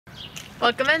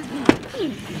Welcome in.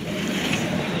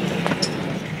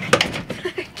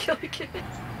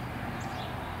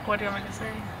 What do you want me to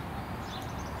say?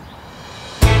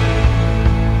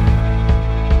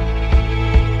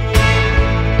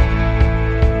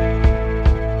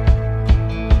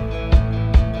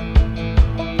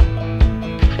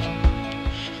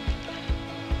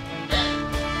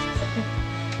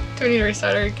 Do we need to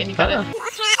restart or can you cut it?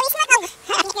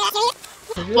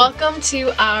 Welcome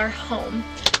to our home.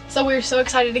 So we're so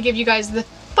excited to give you guys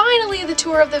finally the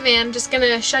tour of the van. Just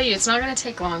gonna show you. It's not gonna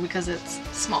take long because it's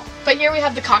small. But here we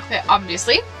have the cockpit,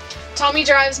 obviously. Tommy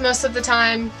drives most of the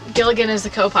time. Gilligan is the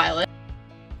co-pilot.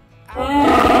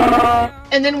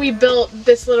 And then we built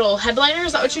this little headliner,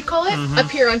 is that what you'd call it? Up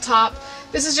here on top.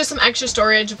 This is just some extra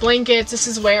storage, blankets. This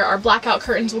is where our blackout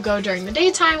curtains will go during the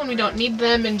daytime when we don't need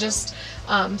them, and just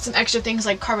some extra things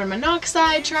like carbon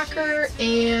monoxide tracker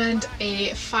and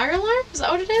a fire alarm. Is that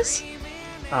what it is?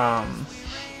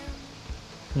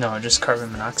 No, just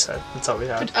carbon monoxide. That's all we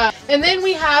have. And then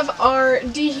we have our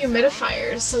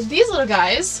dehumidifiers. So these little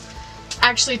guys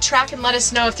actually track and let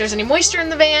us know if there's any moisture in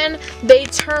the van. They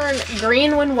turn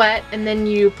green when wet, and then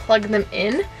you plug them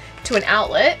in to an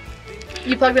outlet.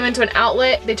 You plug them into an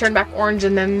outlet, they turn back orange,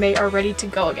 and then they are ready to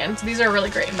go again. So these are a really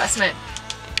great investment.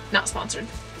 Not sponsored.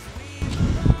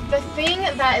 The thing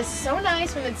that is so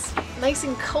nice when it's nice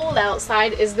and cold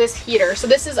outside is this heater. So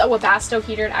this is a Webasto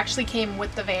heater. It actually came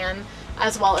with the van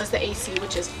as well as the AC,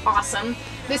 which is awesome.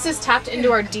 This is tapped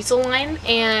into our diesel line,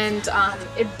 and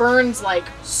it burns like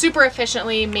super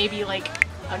efficiently, maybe like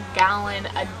a gallon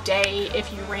a day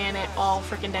if you ran it all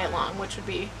freaking day long, which would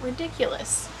be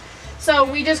ridiculous. So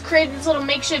we just created this little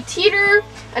makeshift heater,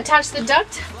 attached the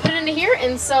duct, put it into here,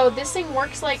 and so this thing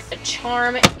works like a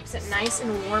charm. It keeps it nice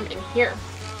and warm in here.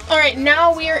 Alright,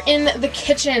 now we are in the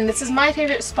kitchen. This is my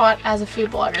favorite spot as a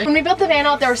food blogger. When we built the van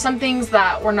out, there were some things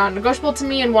that were non-negotiable to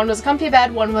me, and one was a comfy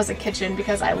bed, one was a kitchen,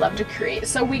 because I love to create.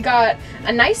 So we got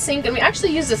a nice sink, and we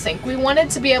actually used a sink. We wanted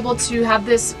to be able to have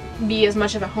this be as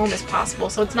much of a home as possible,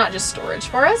 so it's not just storage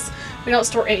for us. We don't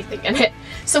store anything in it.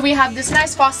 So we have this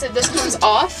nice faucet. This comes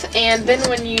off, and then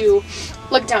when you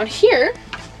look down here,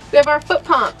 we have our foot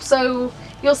pump. So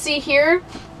you'll see here,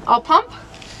 I'll pump,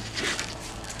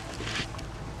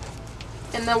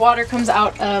 and the water comes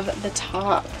out of the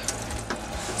top.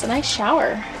 It's a nice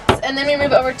shower. And then we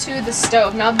move over to the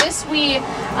stove. Now this we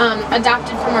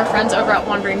adapted from our friends over at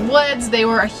Wandering Woods. They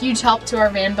were a huge help to our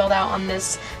van build out on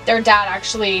this. Their dad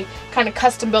actually kind of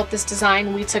custom built this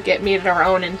design. We took it, made it our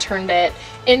own, and turned it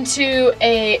into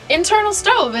a internal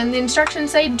stove. And the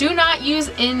instructions say do not use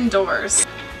indoors.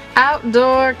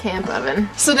 Outdoor camp oven.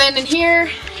 So then in here,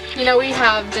 you know, we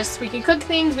have just, we can cook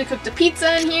things. We cooked a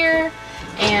pizza in here.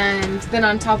 And then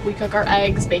on top we cook our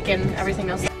eggs, bacon, everything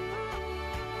else.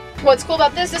 What's cool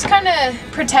about this kind of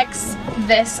protects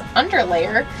this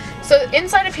underlayer. So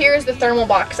inside of here is the thermal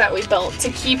box that we built to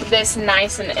keep this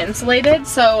nice and insulated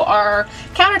so our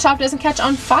countertop doesn't catch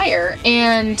on fire.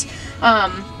 And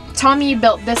Tommy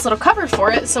built this little cover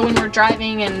for it, so when we're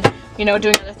driving and, you know,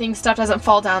 doing other things, stuff doesn't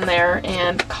fall down there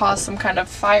and cause some kind of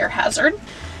fire hazard.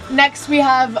 Next we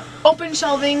have open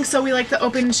shelving. So we like the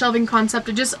open shelving concept.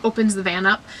 It just opens the van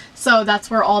up. So that's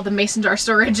where all the mason jar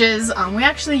storage is. We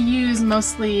actually use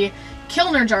mostly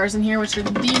Kilner jars in here, which are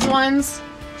these ones.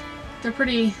 They're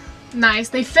pretty nice.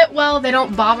 They fit well. They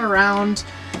don't bob around.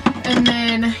 And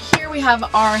then here we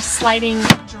have our sliding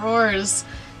drawers.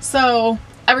 So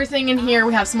everything in here,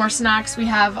 we have some more snacks. We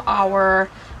have our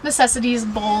necessities,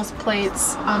 bowls, plates,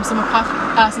 some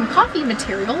coffee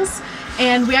materials.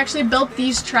 And we actually built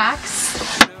these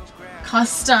tracks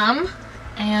custom,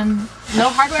 and no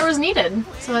hardware was needed.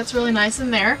 So that's really nice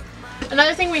in there.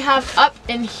 Another thing we have up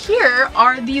in here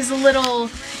are these little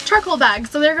charcoal bags.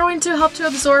 So they're going to help to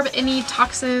absorb any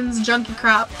toxins, junky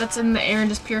crap that's in the air and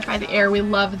just purify the air. We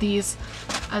love these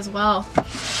as well.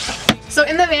 So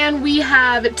in the van we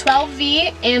have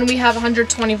 12V and we have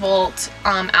 120 volt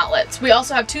outlets. We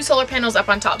also have 2 solar panels up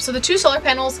on top. So the 2 solar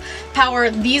panels power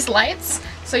these lights.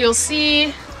 So you'll see,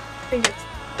 I think it's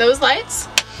those lights.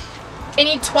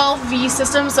 Any 12V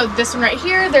system, so this one right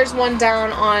here, there's one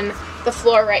down on the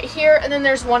floor right here, and then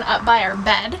there's one up by our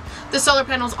bed. The solar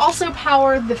panels also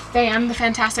power the fan, the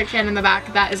Fantastic fan in the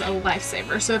back. That is a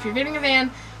lifesaver. So if you're getting a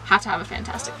van, have to have a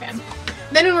Fantastic fan.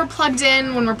 Then when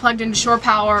we're plugged into shore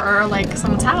power or like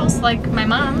someone's house, like my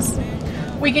mom's,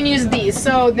 we can use these.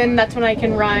 So then that's when I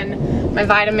can run my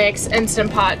Vitamix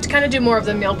Instant Pot to kind of do more of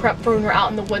the meal prep for when we're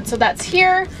out in the woods. So that's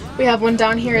here. We have one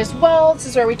down here as well. This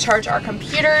is where we charge our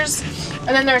computers. And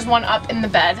then there's one up in the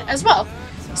bed as well.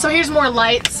 So here's more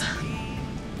lights.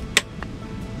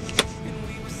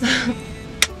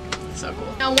 So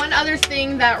cool. Now one other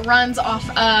thing that runs off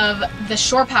of the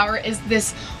shore power is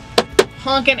this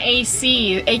honkin'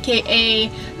 AC, aka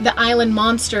the Island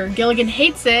Monster. Gilligan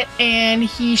hates it and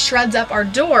he shreds up our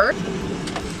door.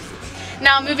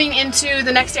 Now moving into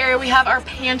the next area, we have our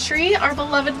pantry, our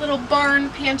beloved little barn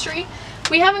pantry.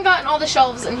 We haven't gotten all the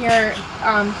shelves in here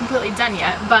completely done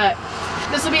yet, but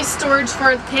this will be storage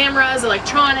for cameras,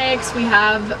 electronics. We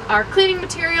have our cleaning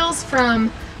materials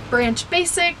from Branch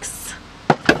Basics.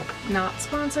 Not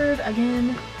sponsored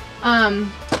again.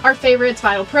 Our favorites,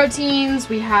 Vital Proteins.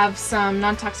 We have some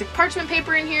non-toxic parchment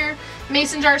paper in here,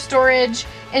 mason jar storage,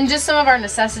 and just some of our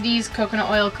necessities, coconut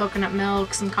oil, coconut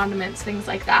milk, some condiments, things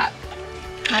like that.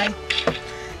 Okay.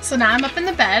 So now I'm up in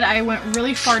the bed. I went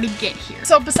really far to get here.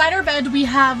 So beside our bed we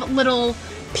have little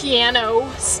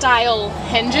piano style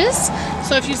hinges.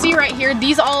 So if you see right here,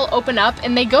 these all open up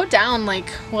and they go down like,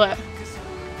 what,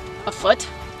 a foot?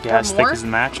 Yeah, as thick as the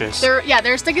mattress. They're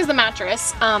as thick as the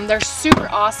mattress. They're super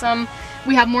awesome.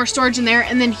 We have more storage in there.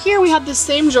 And then here we have the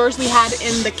same drawers we had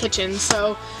in the kitchen.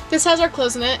 So this has our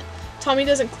clothes in it. Tommy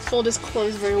doesn't fold his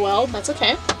clothes very well. That's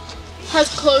okay. Has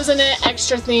clothes in it,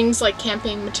 extra things like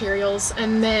camping materials.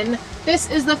 And then this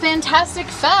is the fantastic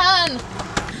fan.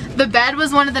 The bed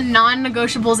was one of the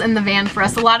non-negotiables in the van for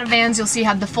us. A lot of vans you'll see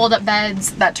have the fold-up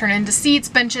beds that turn into seats,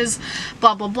 benches,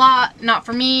 blah, blah, blah. Not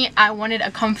for me. I wanted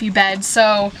a comfy bed.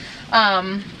 So,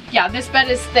 yeah, this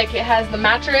bed is thick. It has the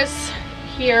mattress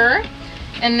here,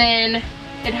 and then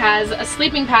it has a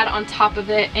sleeping pad on top of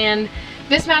it. And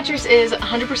this mattress is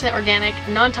 100% organic,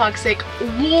 non-toxic,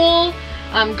 wool,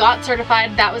 GOTS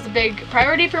certified. That was a big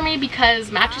priority for me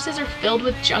because mattresses are filled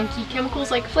with junky chemicals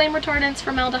like flame retardants,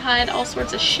 formaldehyde, all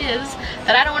sorts of shiz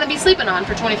that I don't want to be sleeping on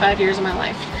for 25 years of my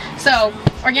life. So,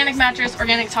 organic mattress,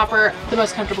 organic topper, the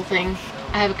most comfortable thing.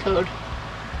 I have a code.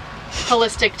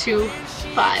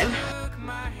 Holistic25.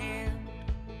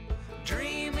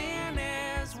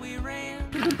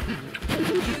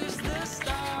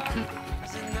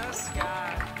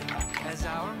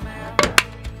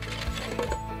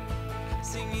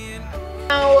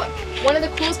 Now, one of the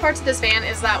coolest parts of this van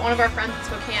is that one of our friends in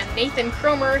Spokane, Nathan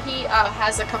Cromer, he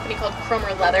has a company called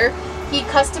Cromer Leather. He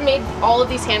custom made all of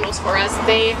these handles for us.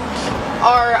 They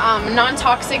are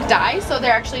non-toxic dye, so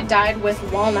they're actually dyed with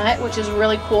walnut, which is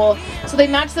really cool. So they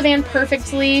match the van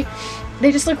perfectly.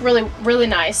 They just look really, really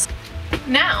nice.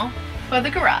 Now, for the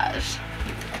garage.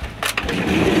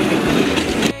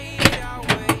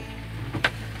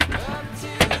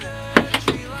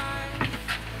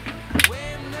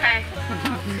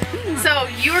 So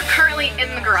you are currently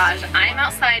in the garage. I am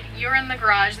outside, you're in the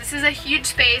garage. This is a huge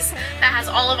space that has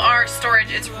all of our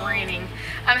storage. It's raining.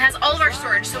 It has all of our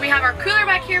storage. So we have our cooler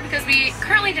back here because we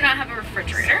currently do not have a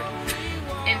refrigerator.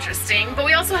 Interesting. But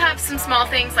we also have some small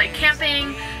things like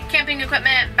camping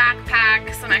equipment,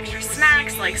 backpack, some extra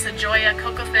snacks like Sajoya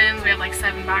Cocoa Thins. We have like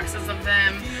 7 boxes of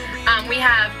them. We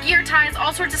have gear ties,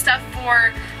 all sorts of stuff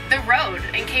for the road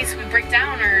in case we break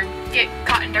down or get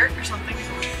caught in dirt or something.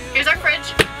 Here's our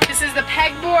fridge. This is the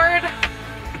pegboard.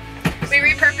 We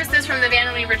repurposed this from the van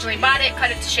when we originally bought it,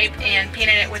 cut it to shape, and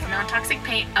painted it with non-toxic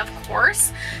paint, of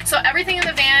course. So everything in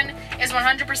the van is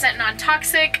 100%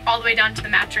 non-toxic, all the way down to the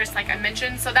mattress, like I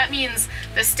mentioned. So that means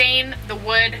the stain, the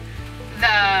wood,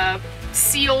 the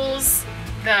seals,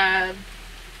 the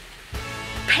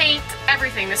paint,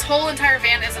 everything. This whole entire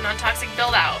van is a non-toxic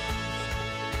build out.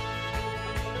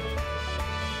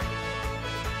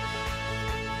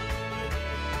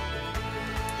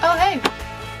 Oh, hey.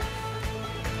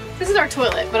 This is our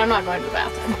toilet, but I'm not going to the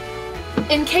bathroom.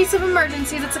 In case of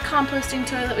emergencies, it's a composting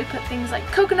toilet. We put things like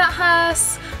coconut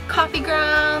husks, coffee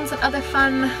grounds, and other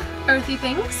fun, earthy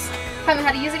things. Haven't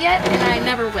had to use it yet, and I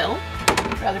never will.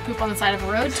 I'd rather poop on the side of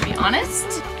a road, to be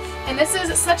honest. And this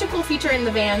is such a cool feature in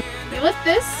the van. You lift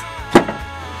this,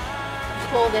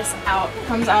 pull this out. It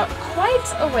comes out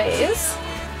quite a ways.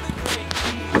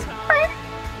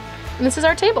 And this is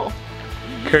our table.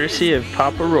 Courtesy of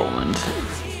Papa Roland.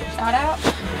 Shout out.